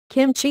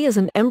Kimchi is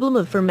an emblem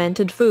of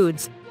fermented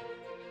foods.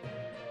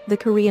 The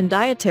Korean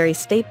dietary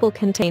staple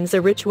contains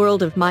a rich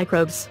world of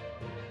microbes.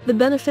 The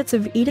benefits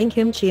of eating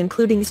kimchi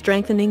including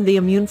strengthening the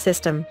immune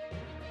system.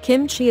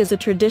 Kimchi is a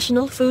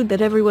traditional food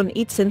that everyone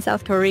eats in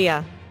South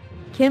Korea.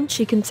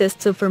 Kimchi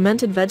consists of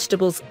fermented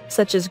vegetables,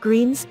 such as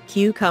greens,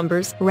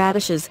 cucumbers,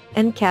 radishes,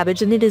 and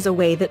cabbage, and it is a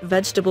way that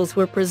vegetables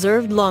were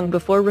preserved long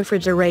before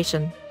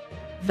refrigeration.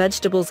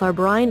 Vegetables are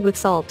brined with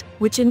salt,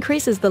 which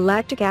increases the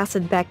lactic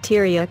acid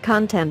bacteria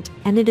content,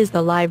 and it is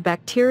the live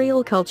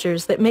bacterial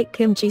cultures that make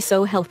kimchi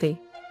so healthy.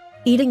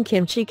 Eating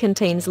kimchi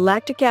contains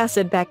lactic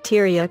acid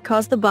bacteria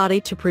cause the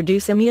body to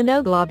produce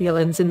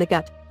immunoglobulins in the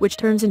gut, which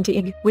turns into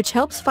Ig, which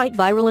helps fight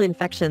viral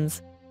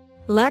infections.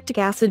 Lactic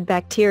acid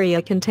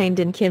bacteria contained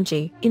in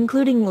kimchi,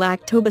 including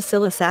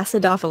Lactobacillus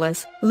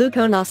acidophilus,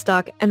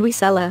 Leuconostoc, and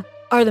Weissella,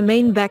 are the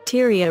main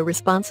bacteria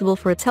responsible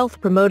for its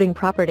health-promoting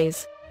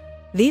properties.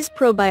 These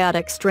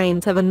probiotic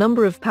strains have a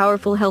number of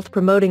powerful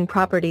health-promoting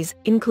properties,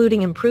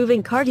 including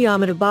improving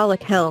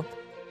cardiometabolic health.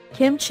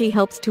 Kimchi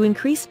helps to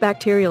increase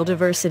bacterial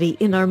diversity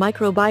in our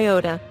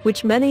microbiota,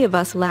 which many of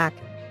us lack.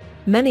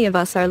 Many of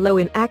us are low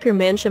in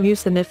Akkermansia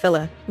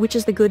muciniphila, which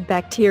is the good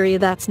bacteria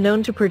that's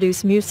known to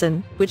produce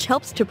mucin, which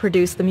helps to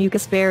produce the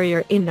mucus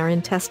barrier in our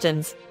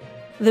intestines.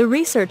 The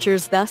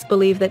researchers thus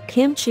believe that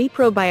kimchi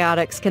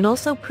probiotics can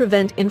also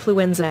prevent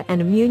influenza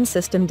and immune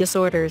system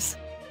disorders.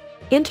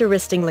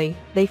 Interestingly,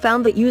 they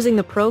found that using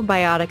the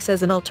probiotics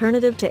as an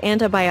alternative to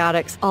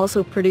antibiotics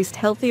also produced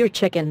healthier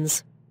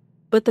chickens.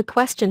 But the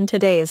question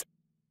today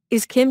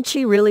is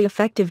kimchi really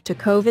effective to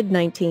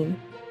COVID-19?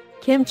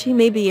 Kimchi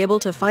may be able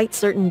to fight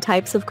certain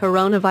types of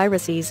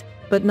coronaviruses,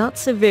 but not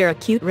severe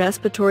acute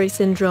respiratory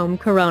syndrome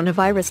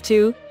coronavirus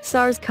 2,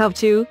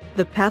 SARS-CoV-2,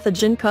 the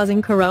pathogen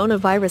causing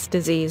coronavirus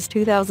disease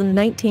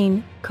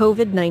 2019,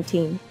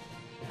 COVID-19.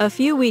 A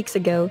few weeks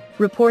ago,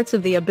 reports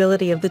of the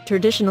ability of the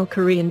traditional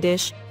Korean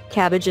dish,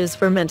 cabbages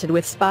fermented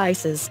with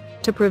spices,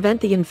 to prevent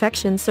the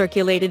infection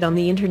circulated on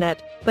the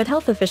internet, but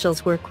health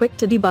officials were quick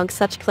to debunk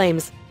such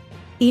claims.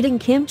 Eating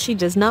kimchi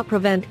does not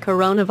prevent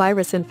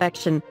coronavirus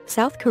infection,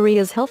 South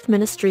Korea's health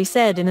ministry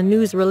said in a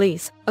news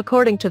release,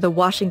 according to the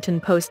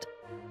Washington Post.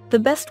 The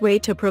best way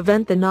to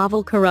prevent the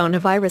novel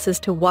coronavirus is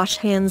to wash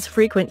hands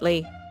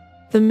frequently.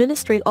 The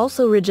ministry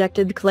also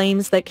rejected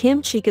claims that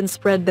kimchi can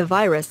spread the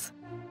virus.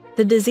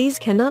 The disease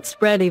cannot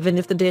spread even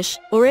if the dish,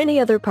 or any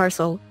other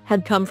parcel,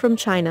 had come from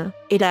China,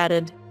 it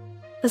added.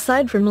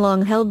 Aside from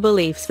long-held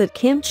beliefs that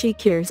kimchi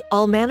cures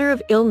all manner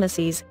of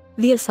illnesses,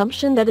 the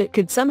assumption that it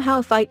could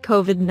somehow fight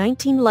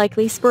COVID-19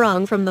 likely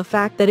sprung from the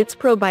fact that its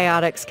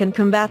probiotics can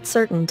combat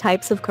certain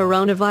types of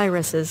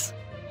coronaviruses.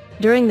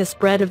 During the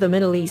spread of the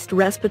Middle East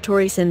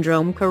respiratory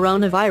syndrome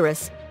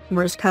coronavirus,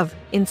 MERS-CoV,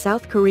 in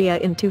South Korea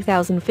in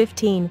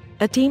 2015,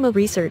 a team of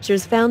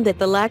researchers found that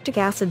the lactic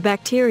acid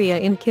bacteria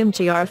in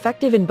kimchi are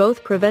effective in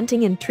both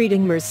preventing and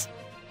treating MERS.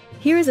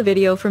 Here is a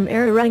video from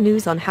Arirang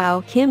News on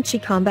how kimchi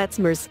combats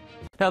MERS.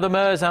 Now, the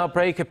MERS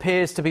outbreak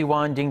appears to be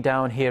winding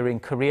down here in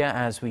Korea,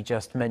 as we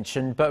just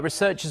mentioned, but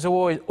researchers are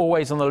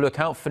always on the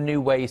lookout for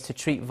new ways to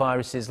treat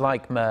viruses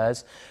like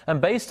MERS. And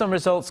based on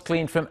results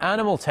gleaned from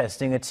animal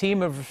testing, a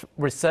team of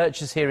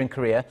researchers here in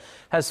Korea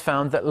has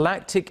found that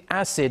lactic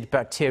acid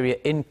bacteria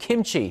in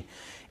kimchi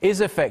is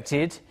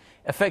effective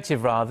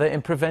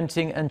in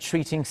preventing and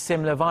treating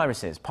similar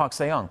viruses. Park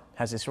Se-young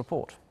has this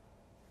report.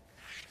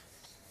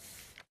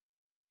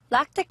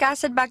 Lactic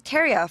acid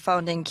bacteria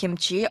found in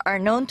kimchi are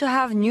known to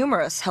have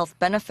numerous health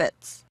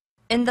benefits.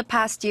 In the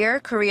past year,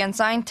 Korean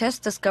scientists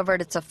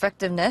discovered its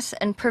effectiveness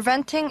in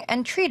preventing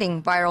and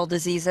treating viral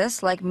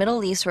diseases like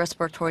Middle East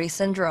respiratory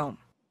syndrome.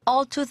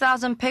 All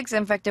 2,000 pigs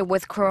infected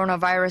with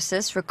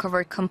coronaviruses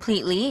recovered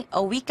completely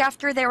a week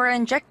after they were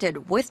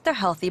injected with the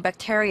healthy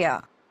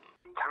bacteria.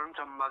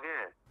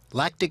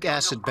 Lactic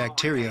acid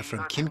bacteria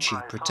from kimchi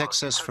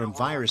protects us from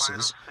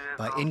viruses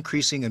by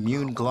increasing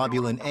immune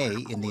globulin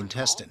A in the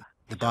intestine.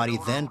 The body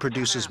then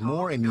produces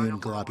more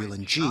immune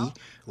globulin G,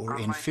 or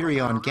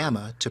interferon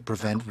gamma, to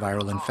prevent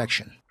viral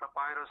infection.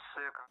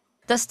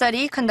 The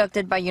study,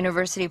 conducted by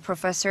university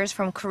professors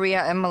from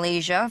Korea and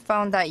Malaysia,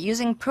 found that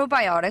using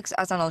probiotics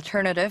as an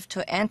alternative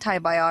to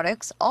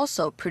antibiotics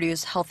also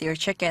produced healthier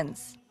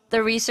chickens.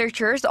 The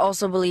researchers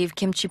also believe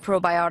kimchi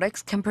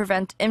probiotics can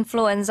prevent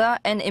influenza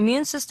and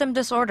immune system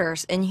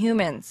disorders in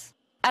humans.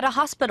 At a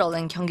hospital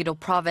in Gyeonggi-do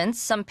Province,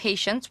 some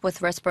patients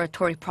with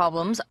respiratory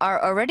problems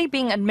are already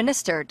being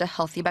administered the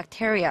healthy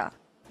bacteria.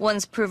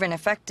 Once proven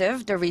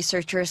effective, the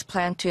researchers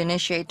plan to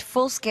initiate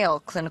full-scale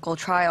clinical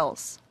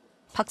trials.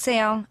 Park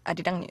Se-young,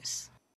 Arirang News.